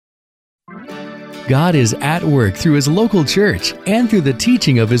God is at work through His local church and through the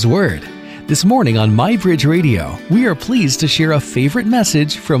teaching of His Word. This morning on MyBridge we are pleased to share a favorite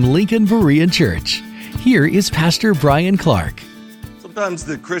message from Lincoln Berean Church. Here is Pastor Bryan Clark. Sometimes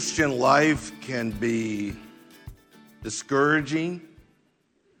the Christian life can be discouraging,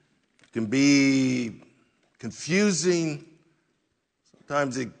 can be confusing.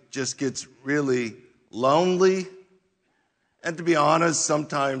 Sometimes it just gets really lonely. And to be honest,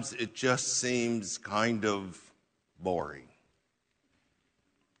 sometimes it just seems kind of boring.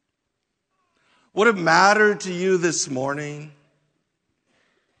 Would it matter to you this morning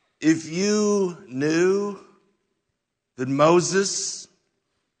if you knew that Moses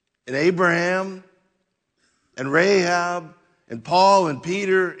and Abraham and Rahab and Paul and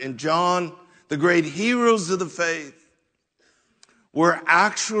Peter and John, the great heroes of the faith, were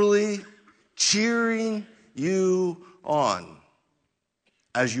actually cheering you on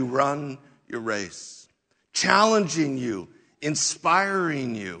as you run your race, challenging you,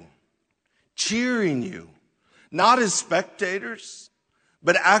 inspiring you, cheering you, not as spectators,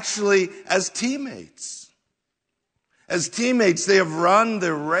 but actually as teammates. As teammates, they have run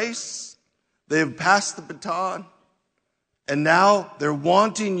their race, they have passed the baton, and now they're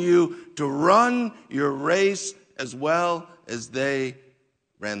wanting you to run your race as well as they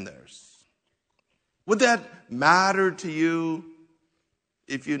ran theirs. Would that matter to you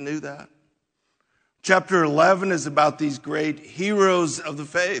if you knew that? Chapter 11 is about these great heroes of the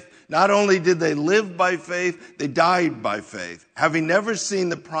faith. Not only did they live by faith, they died by faith, having never seen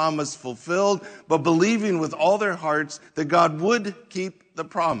the promise fulfilled, but believing with all their hearts that God would keep the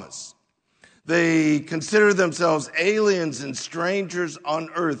promise. They consider themselves aliens and strangers on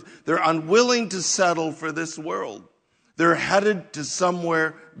earth. They're unwilling to settle for this world. They're headed to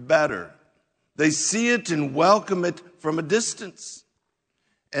somewhere better. They see it and welcome it from a distance.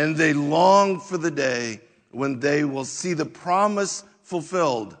 And they long for the day when they will see the promise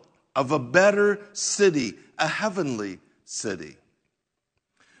fulfilled of a better city, a heavenly city.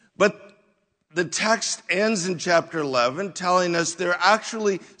 But the text ends in chapter 11 telling us they're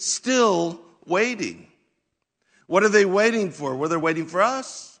actually still waiting. What are they waiting for? Well, they're waiting for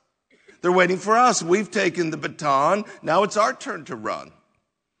us. They're waiting for us. We've taken the baton. Now it's our turn to run.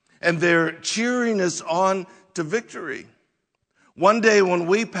 And they're cheering us on to victory. One day when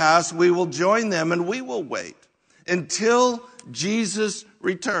we pass, we will join them and we will wait until Jesus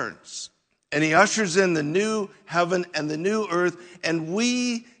returns. And He ushers in the new heaven and the new earth. And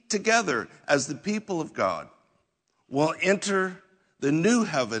we together, as the people of God, will enter the new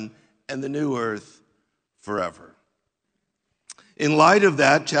heaven and the new earth forever. In light of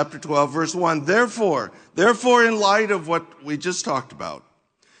that, chapter 12, verse 1, Therefore, in light of what we just talked about,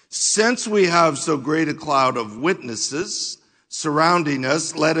 since we have so great a cloud of witnesses surrounding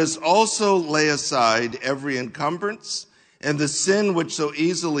us, let us also lay aside every encumbrance and the sin which so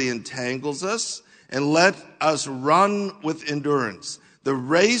easily entangles us, and let us run with endurance the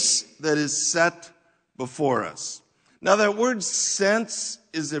race that is set before us. Now that word since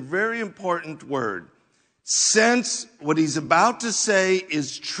is a very important word. Since what he's about to say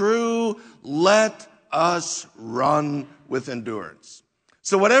is true, let us run with endurance.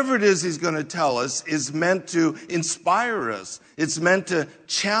 So whatever it is he's going to tell us is meant to inspire us. It's meant to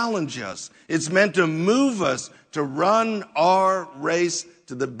challenge us. It's meant to move us to run our race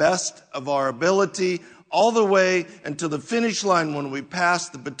to the best of our ability, all the way until the finish line when we pass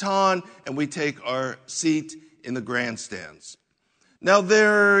the baton and we take our seat in the grandstands. Now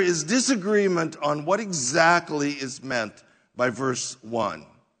there is disagreement on what exactly is meant by verse 1.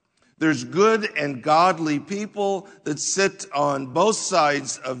 There's good and godly people that sit on both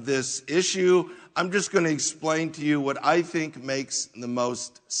sides of this issue. I'm just going to explain to you what I think makes the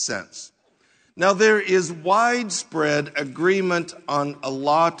most sense. Now, there is widespread agreement on a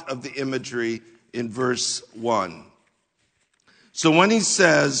lot of the imagery in verse 1. So when he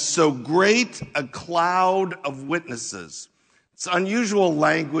says, so great a cloud of witnesses, it's unusual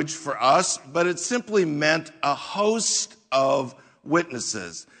language for us, but it simply meant a host of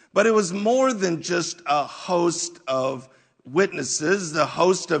witnesses. But it was more than just a host of witnesses, the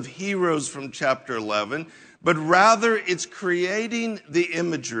host of heroes from chapter 11, but rather it's creating the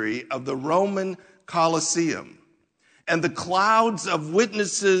imagery of the Roman Colosseum. And the clouds of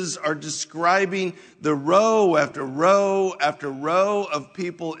witnesses are describing the row after row after row of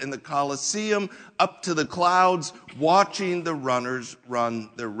people in the Colosseum up to the clouds watching the runners run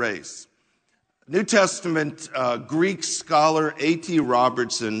their race. New Testament Greek scholar A.T.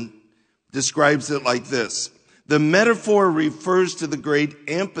 Robertson describes it like this. The metaphor refers to the great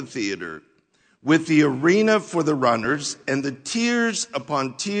amphitheater with the arena for the runners and the tiers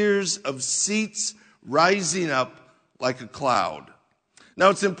upon tiers of seats rising up like a cloud. Now,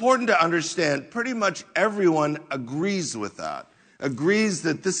 it's important to understand pretty much everyone agrees with that, agrees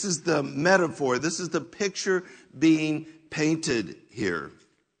that this is the metaphor, this is the picture being painted here.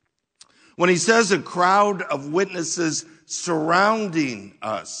 When he says a crowd of witnesses surrounding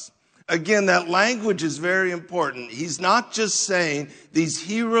us, again, that language is very important. He's not just saying these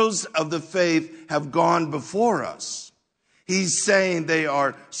heroes of the faith have gone before us. He's saying they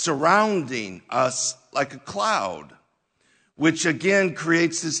are surrounding us like a cloud, which again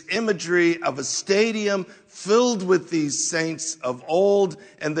creates this imagery of a stadium filled with these saints of old,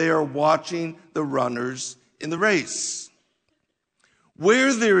 and they are watching the runners in the race.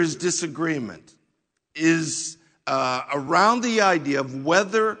 Where there is disagreement is around the idea of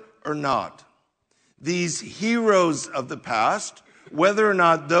whether or not these heroes of the past, whether or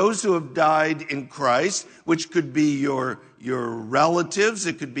not those who have died in Christ, which could be your relatives,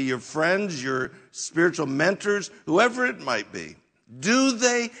 it could be your friends, your spiritual mentors, whoever it might be, do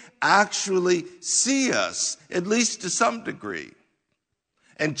they actually see us, at least to some degree,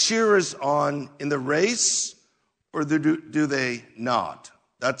 and cheer us on in the race, or do they not?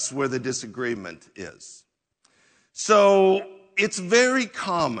 That's where the disagreement is. So it's very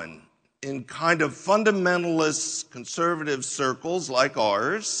common in kind of fundamentalist conservative circles like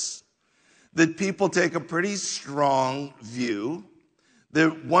ours that people take a pretty strong view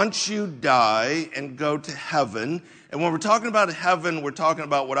that once you die and go to heaven, and when we're talking about heaven, we're talking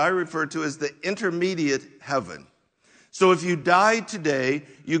about what I refer to as the intermediate heaven. So if you die today,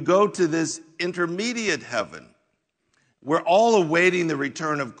 you go to this intermediate heaven. We're all awaiting the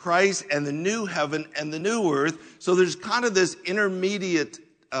return of Christ and the new heaven and the new earth. So there's kind of this intermediate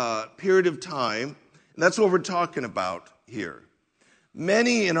period of time, and that's what we're talking about here.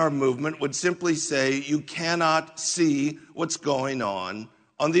 Many in our movement would simply say you cannot see what's going on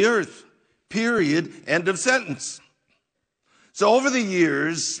the earth. Period. End of sentence. So over the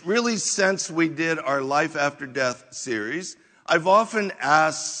years, really since we did our Life After Death series, I've often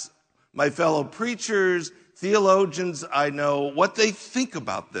asked my fellow preachers, theologians I know, what they think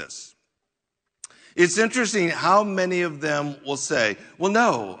about this. It's interesting how many of them will say, well,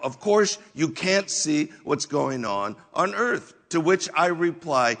 no, of course you can't see what's going on earth. To which I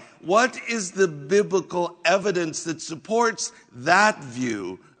reply, what is the biblical evidence that supports that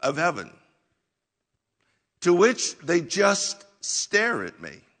view of heaven? To which they just stare at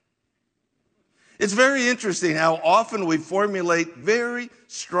me. It's very interesting how often we formulate very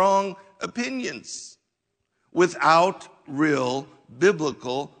strong opinions without real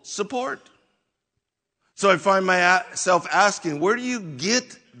biblical support. So I find myself asking, where do you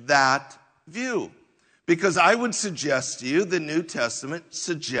get that view? Because I would suggest to you the New Testament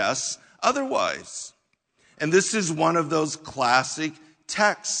suggests otherwise. And this is one of those classic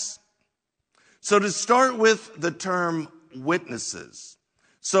texts. So to start with the term witnesses.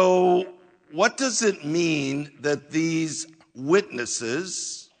 So what does it mean that these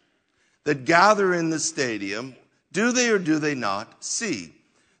witnesses that gather in the stadium, do they or do they not see?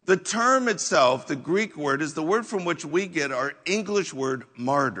 The term itself, the Greek word, is the word from which we get our English word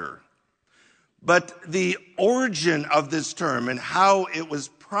martyr. But the origin of this term and how it was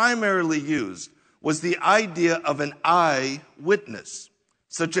primarily used was the idea of an eyewitness,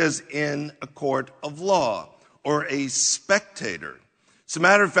 such as in a court of law, or a spectator. As a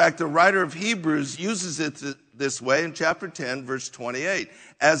matter of fact, the writer of Hebrews uses it this way in chapter 10, verse 28,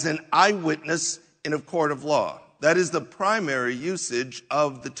 as an eyewitness in a court of law. That is the primary usage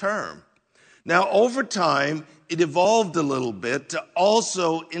of the term. Now, over time, it evolved a little bit to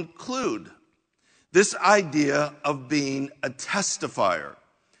also include this idea of being a testifier.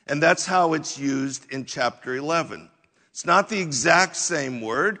 And that's how it's used in chapter 11. It's not the exact same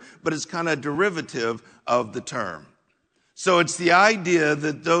word, but it's kind of derivative of the term. So it's the idea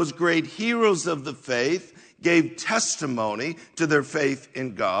that those great heroes of the faith gave testimony to their faith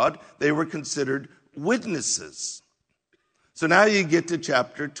in God. They were considered witnesses. So now you get to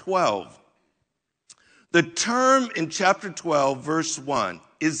chapter 12. The term in chapter 12, verse 1,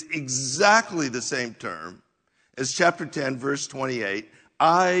 is exactly the same term as chapter 10, verse 28,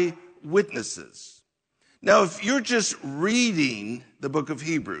 eyewitnesses. Now, if you're just reading the book of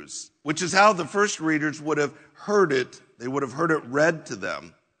Hebrews, which is how the first readers would have heard it, they would have heard it read to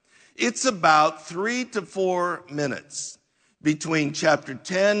them, it's about 3 to 4 minutes between chapter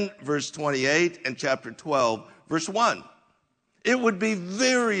 10, verse 28, and chapter 12, verse 1. It would be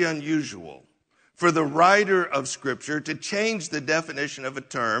very unusual for the writer of Scripture to change the definition of a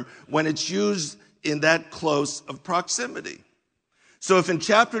term when it's used in that close of proximity. So if in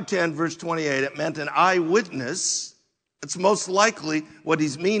chapter 10, verse 28, it meant an eyewitness, it's most likely what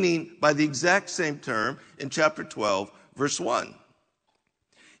he's meaning by the exact same term in chapter 12, verse 1.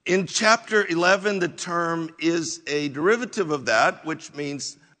 In chapter 11, the term is a derivative of that, which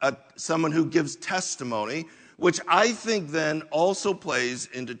means someone who gives testimony, which I think then also plays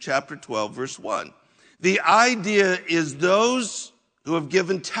into chapter 12, verse 1. The idea is those who have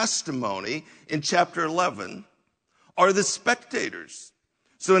given testimony in chapter 11 are the spectators.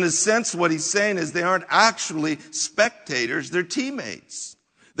 So in a sense, what he's saying is they aren't actually spectators, they're teammates.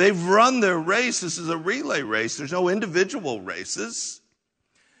 They've run their race. This is a relay race. There's no individual races.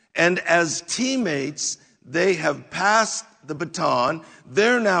 And as teammates, they have passed the baton.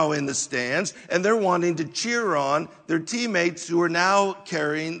 They're now in the stands, and they're wanting to cheer on their teammates who are now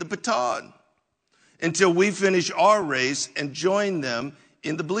carrying the baton until we finish our race and join them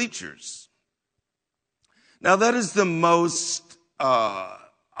in the bleachers. Now, that is the most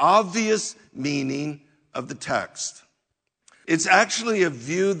obvious meaning of the text. It's actually a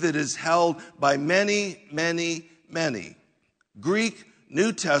view that is held by many, many, many Greek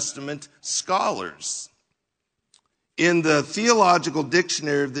New Testament scholars. In the Theological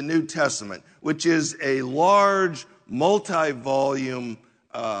Dictionary of the New Testament, which is a large, multi-volume,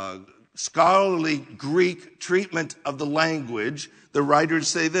 scholarly Greek treatment of the language, the writers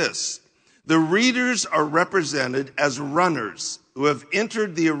say this: the readers are represented as runners who have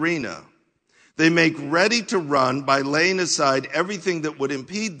entered the arena. They make ready to run by laying aside everything that would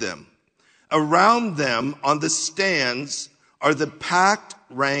impede them. Around them on the stands are the packed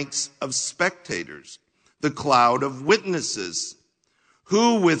ranks of spectators, the cloud of witnesses,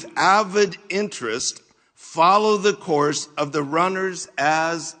 who with avid interest follow the course of the runners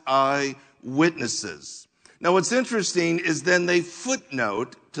as eyewitnesses. Now what's interesting is then they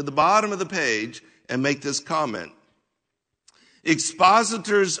footnote to the bottom of the page and make this comment.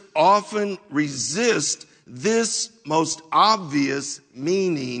 Expositors often resist this most obvious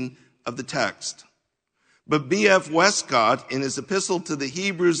meaning of the text. But B.F. Westcott, in his epistle to the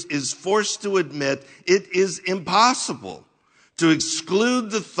Hebrews, is forced to admit it is impossible to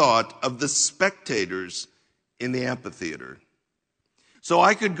exclude the thought of the spectators in the amphitheater. So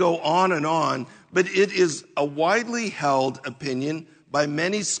I could go on, but it is a widely held opinion by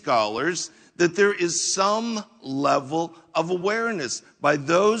many scholars that there is some level of awareness by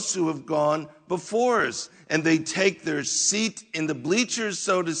those who have gone before us, and they take their seat in the bleachers,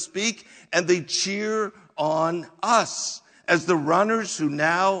 so to speak, and they cheer on us as the runners who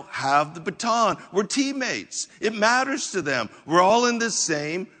now have the baton. We're teammates. It matters to them. We're all in the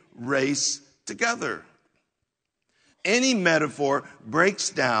same race together. Any metaphor breaks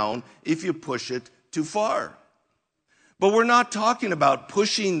down if you push it too far. But we're not talking about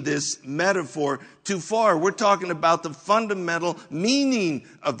pushing this metaphor too far. We're talking about the fundamental meaning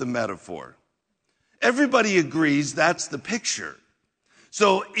of the metaphor. Everybody agrees that's the picture.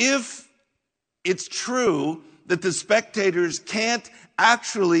 So if it's true that the spectators can't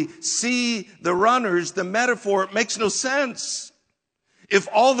actually see the runners, the metaphor makes no sense. If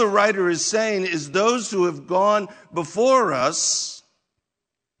all the writer is saying is those who have gone before us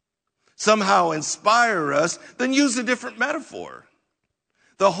somehow inspire us, then use a different metaphor.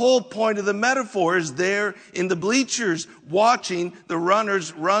 The whole point of the metaphor is there in the bleachers watching the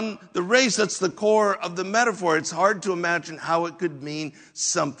runners run the race. That's the core of the metaphor. It's hard to imagine how it could mean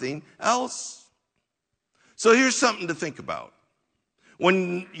something else. So here's something to think about.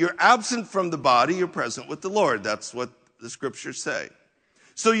 When you're absent from the body, you're present with the Lord. That's what the scriptures say.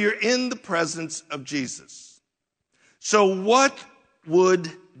 So you're in the presence of Jesus. So what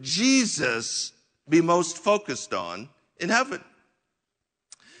would Jesus be most focused on in heaven?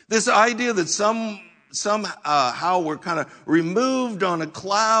 This idea that somehow we're kind of removed on a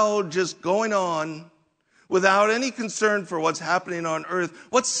cloud, just going on without any concern for what's happening on earth.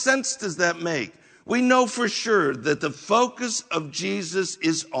 What sense does that make? We know for sure that the focus of Jesus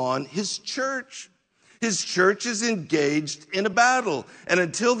is on his church. His church is engaged in a battle. And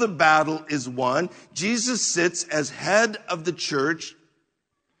until the battle is won, Jesus sits as head of the church,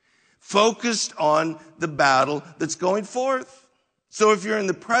 focused on the battle that's going forth. So if you're in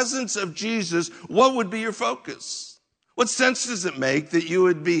the presence of Jesus, what would be your focus? What sense does it make that you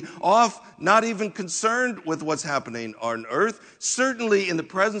would be off, not even concerned with what's happening on earth? Certainly in the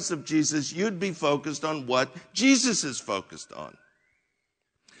presence of Jesus, you'd be focused on what Jesus is focused on.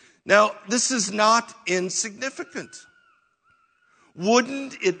 Now, this is not insignificant.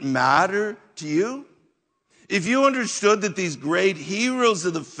 Wouldn't it matter to you if you understood that these great heroes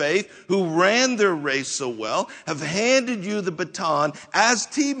of the faith who ran their race so well have handed you the baton as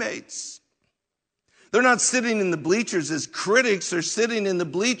teammates? They're not sitting in the bleachers as critics. They're sitting in the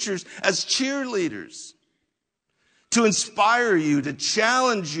bleachers as cheerleaders to inspire you, to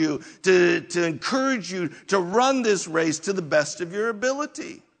challenge you, to encourage you to run this race to the best of your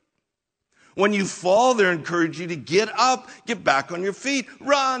ability. When you fall, they encourage you to get up, get back on your feet,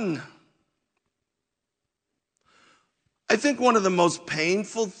 run. I think one of the most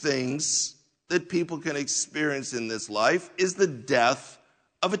painful things that people can experience in this life is the death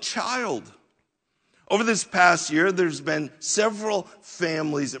of a child. Over this past year, there's been several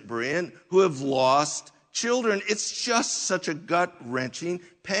families at Bryan who have lost children. It's just such a gut-wrenching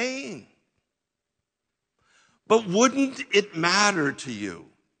pain. But wouldn't it matter to you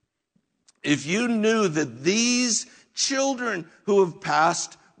if you knew that these children who have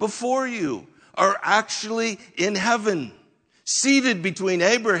passed before you are actually in heaven, seated between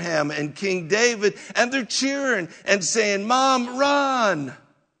Abraham and King David, and they're cheering and saying, "Mom, run.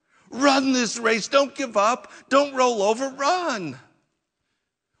 Run this race. Don't give up. Don't roll over. Run."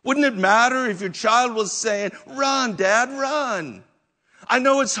 Wouldn't it matter if your child was saying, "Run, Dad, run. I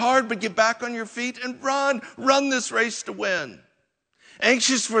know it's hard, but get back on your feet and run. Run this race to win."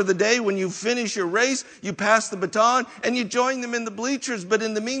 Anxious for the day when you finish your race, you pass the baton and you join them in the bleachers. But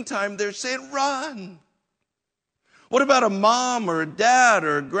in the meantime, they're saying, "Run." What about a mom or a dad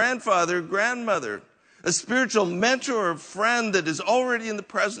or a grandfather or grandmother, a spiritual mentor or friend that is already in the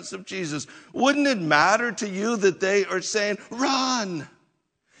presence of Jesus? Wouldn't it matter to you that they are saying, "Run.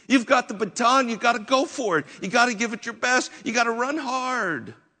 You've got the baton. You've got to go for it. You got to give it your best. You got to run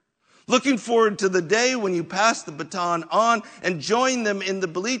hard." Looking forward to the day when you pass the baton on and join them in the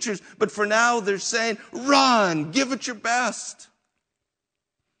bleachers. But for now, they're saying, "Run. Give it your best."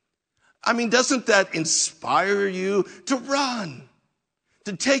 I mean, doesn't that inspire you to run,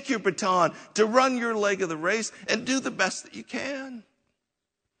 to take your baton, to run your leg of the race and do the best that you can?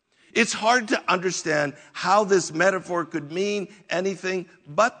 It's hard to understand how this metaphor could mean anything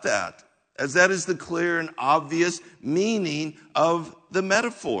but that, as that is the clear and obvious meaning of the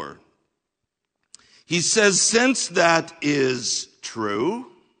metaphor. He says, since that is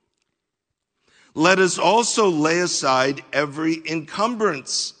true, let us also lay aside every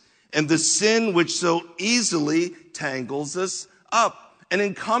encumbrance and the sin which so easily tangles us up. An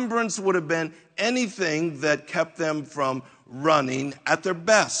encumbrance would have been anything that kept them from running at their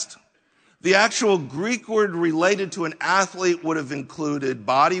best. The actual Greek word related to an athlete would have included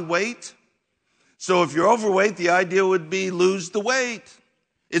body weight. So if you're overweight, the idea would be lose the weight.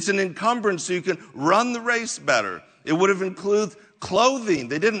 It's an encumbrance so you can run the race better. It would have included clothing.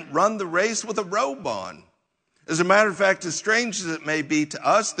 They didn't run the race with a robe on. As a matter of fact, as strange as it may be to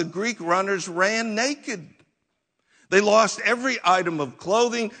us, the Greek runners ran naked. They lost every item of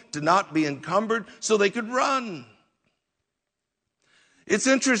clothing to not be encumbered so they could run. It's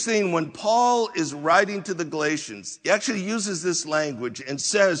interesting when Paul is writing to the Galatians, he actually uses this language and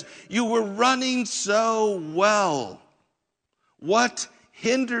says, "You were running so well. What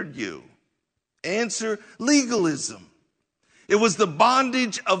hindered you?" Answer, legalism. It was the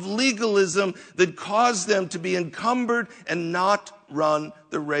bondage of legalism that caused them to be encumbered and not run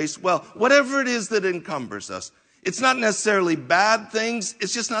the race well. Whatever it is that encumbers us, it's not necessarily bad things,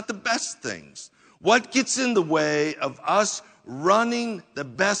 it's just not the best things. What gets in the way of us running the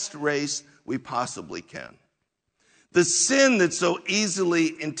best race we possibly can? The sin that so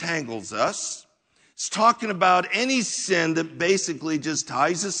easily entangles us is talking about any sin that basically just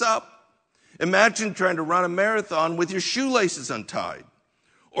ties us up. Imagine trying to run a marathon with your shoelaces untied,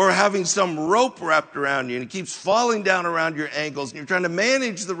 or having some rope wrapped around you and it keeps falling down around your ankles and you're trying to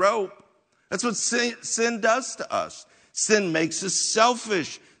manage the rope. That's what sin does to us. Sin makes us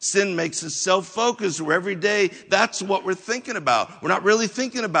selfish. Sin makes us self-focused, where every day that's what we're thinking about. We're not really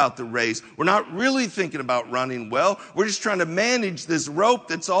thinking about the race. We're not really thinking about running well. We're just trying to manage this rope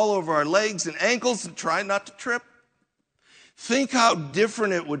that's all over our legs and ankles and try not to trip. Think how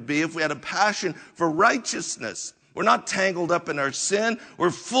different it would be if we had a passion for righteousness. We're not tangled up in our sin. We're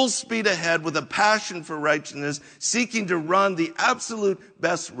full speed ahead with a passion for righteousness, seeking to run the absolute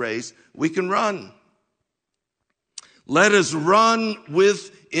best race we can run. Let us run with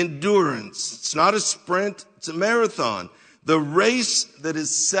endurance. It's not a sprint, it's a marathon. The race that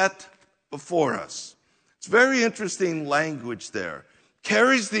is set before us. It's very interesting language there.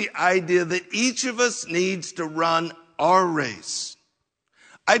 Carries the idea that each of us needs to run our race.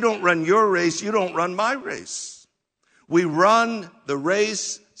 I don't run your race, you don't run my race. We run the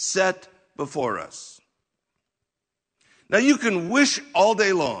race set before us. Now you can wish all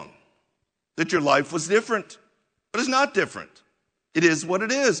day long that your life was different, but it's not different. It is what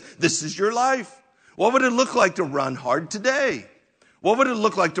it is. This is your life. What would it look like to run hard today? What would it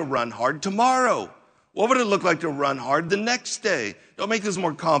look like to run hard tomorrow? What would it look like to run hard the next day? Don't make this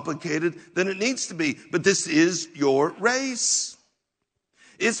more complicated than it needs to be, but this is your race.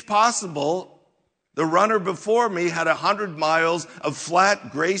 It's possible the runner before me had 100 miles of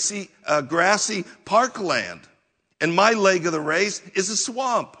flat, grassy parkland, and my leg of the race is a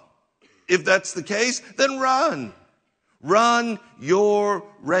swamp. If that's the case, then run. Run your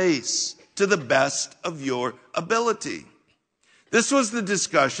race to the best of your ability. This was the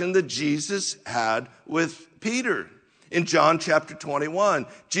discussion that Jesus had with Peter. In John chapter 21,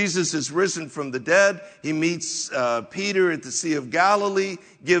 Jesus is risen from the dead. He meets Peter at the Sea of Galilee,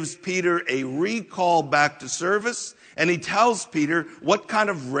 gives Peter a recall back to service, and he tells Peter what kind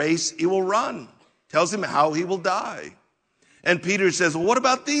of race he will run. Tells him how he will die. And Peter says, well, what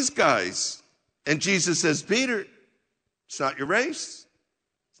about these guys? And Jesus says, Peter, it's not your race.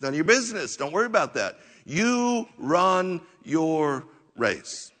 It's none of your business. Don't worry about that. You run your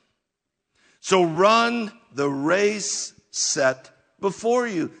race. So run the race set before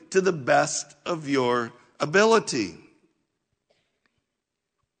you to the best of your ability.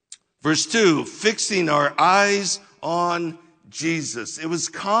 Verse 2, fixing our eyes on Jesus. It was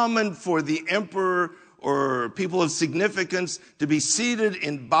common for the emperor or people of significance to be seated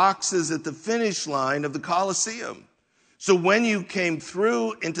in boxes at the finish line of the Colosseum. So when you came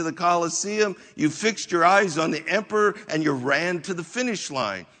through into the Colosseum, you fixed your eyes on the emperor and you ran to the finish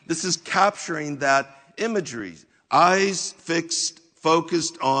line. This is capturing that imagery. Eyes fixed,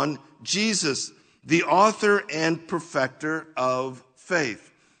 focused on Jesus, the author and perfecter of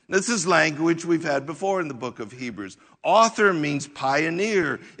faith. This is language we've had before in the book of Hebrews. Author means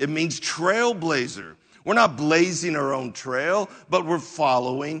pioneer. It means trailblazer. We're not blazing our own trail, but we're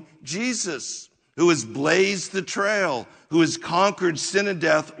following Jesus, who has blazed the trail, who has conquered sin and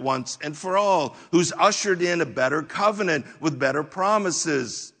death once and for all, who's ushered in a better covenant with better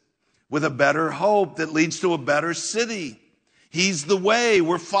promises, with a better hope that leads to a better city. He's the way.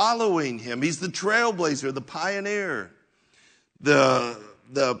 We're following him. He's the trailblazer, the pioneer.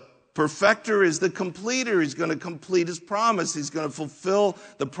 The perfecter is the completer. He's going to complete his promise. He's going to fulfill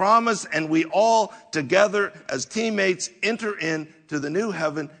the promise, and we all together as teammates enter into the new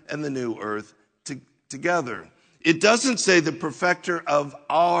heaven and the new earth together. It doesn't say the perfecter of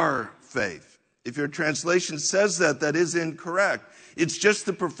our faith. If your translation says that, that is incorrect. It's just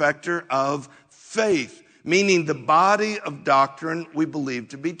the perfecter of faith, meaning the body of doctrine we believe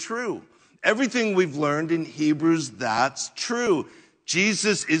to be true. Everything we've learned in Hebrews, that's true.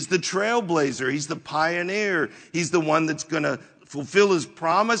 Jesus is the trailblazer. He's the pioneer. He's the one that's going to fulfill his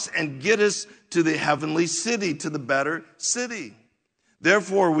promise and get us to the heavenly city, to the better city.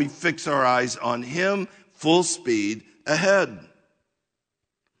 Therefore, we fix our eyes on him, full speed ahead,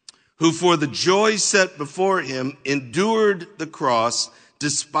 who for the joy set before him endured the cross,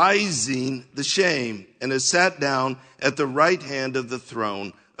 despising the shame, and has sat down at the right hand of the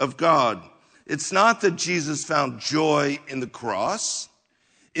throne of God. It's not that Jesus found joy in the cross.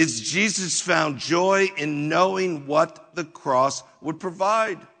 It's Jesus found joy in knowing what the cross would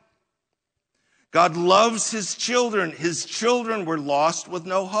provide. God loves his children. His children were lost with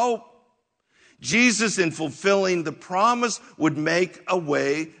no hope. Jesus, in fulfilling the promise, would make a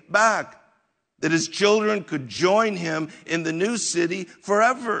way back, that his children could join him in the new city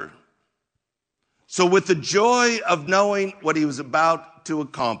forever. So with the joy of knowing what he was about to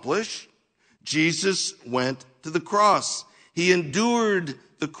accomplish, Jesus went to the cross. He endured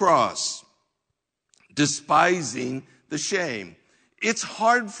the cross, despising the shame. It's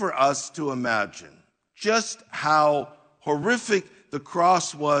hard for us to imagine just how horrific the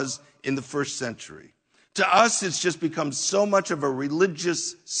cross was in the first century. To us, it's just become so much of a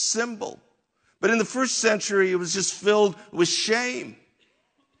religious symbol. But in the first century, it was just filled with shame.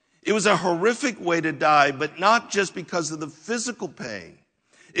 It was a horrific way to die, but not just because of the physical pain.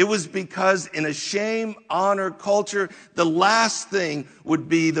 It was because in a shame-honor culture, the last thing would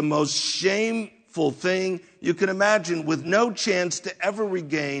be the most shameful thing you can imagine, with no chance to ever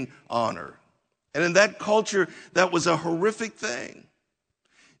regain honor. And in that culture, that was a horrific thing.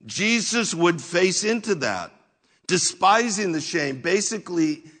 Jesus would face into that, despising the shame,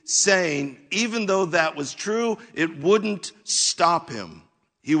 basically saying, even though that was true, it wouldn't stop him.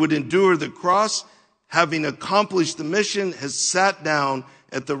 He would endure the cross, having accomplished the mission, has sat down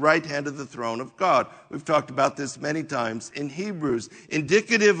at the right hand of the throne of God. We've talked about this many times in Hebrews,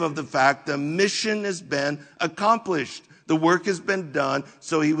 indicative of the fact the mission has been accomplished. The work has been done,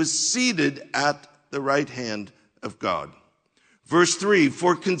 so he was seated at the right hand of God. Verse 3,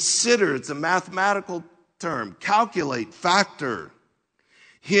 for consider, it's a mathematical term, calculate, factor,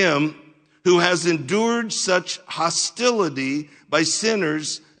 him who has endured such hostility by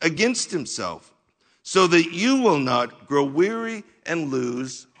sinners against himself, so that you will not grow weary and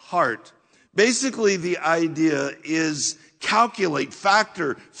lose heart. Basically, the idea is calculate,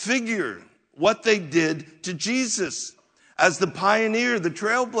 factor, figure what they did to Jesus as the pioneer, the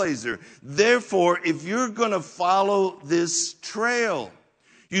trailblazer. Therefore, if you're going to follow this trail,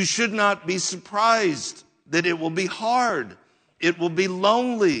 you should not be surprised that it will be hard. It will be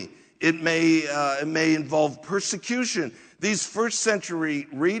lonely. It may involve persecution. These first century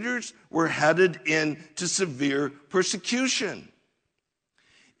readers were headed into severe persecution.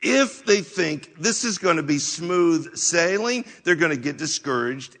 If they think this is going to be smooth sailing, they're going to get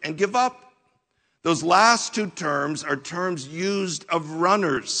discouraged and give up. Those last two terms are terms used of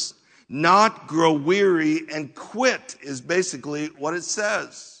runners. Not grow weary and quit is basically what it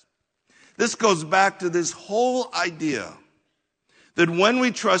says. This goes back to this whole idea that when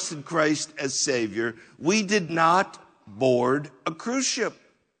we trusted Christ as Savior, we did not board a cruise ship.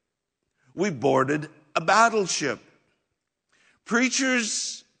 We boarded a battleship.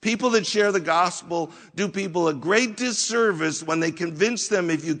 Preachers, people that share the gospel, do people a great disservice when they convince them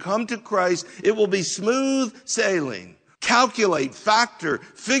if you come to Christ, it will be smooth sailing. Calculate, factor,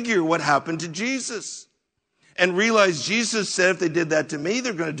 figure what happened to Jesus. And realize Jesus said if they did that to me,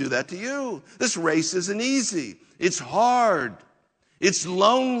 they're going to do that to you. This race isn't easy. It's hard. It's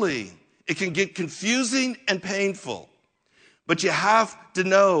lonely. It can get confusing and painful. But you have to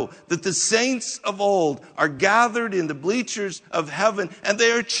know that the saints of old are gathered in the bleachers of heaven, and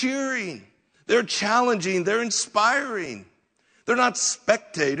they are cheering. They're challenging. They're inspiring. They're not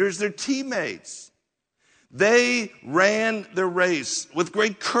spectators. They're teammates. They ran their race with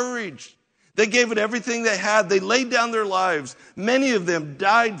great courage. They gave it everything they had. They laid down their lives. Many of them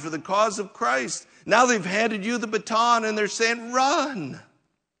died for the cause of Christ. Now they've handed you the baton, and they're saying, run.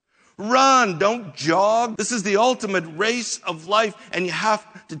 Run, don't jog. This is the ultimate race of life, and you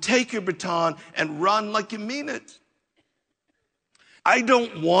have to take your baton and run like you mean it. I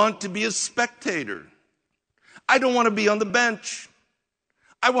don't want to be a spectator. I don't want to be on the bench.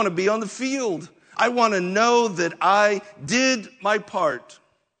 I want to be on the field. I want to know that I did my part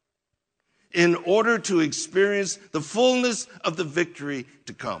in order to experience the fullness of the victory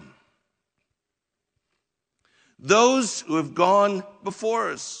to come. Those who have gone before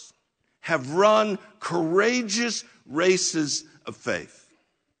us have run courageous races of faith.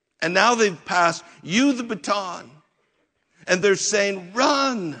 And now they've passed you the baton. And they're saying,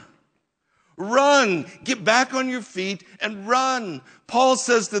 run, run, get back on your feet and run. Paul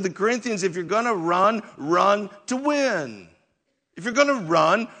says to the Corinthians, if you're going to run, run to win. If you're going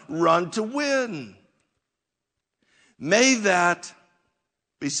to run to win. May that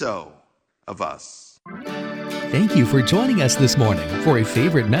be so of us. Thank you for joining us this morning for a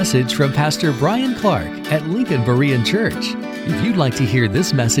favorite message from Pastor Bryan Clark at Lincoln Berean Church. If you'd like to hear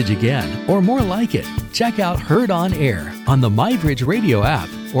this message again or more like it, check out Heard on Air on the MyBridge Radio app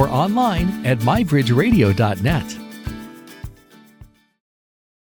or online at mybridgeradio.net.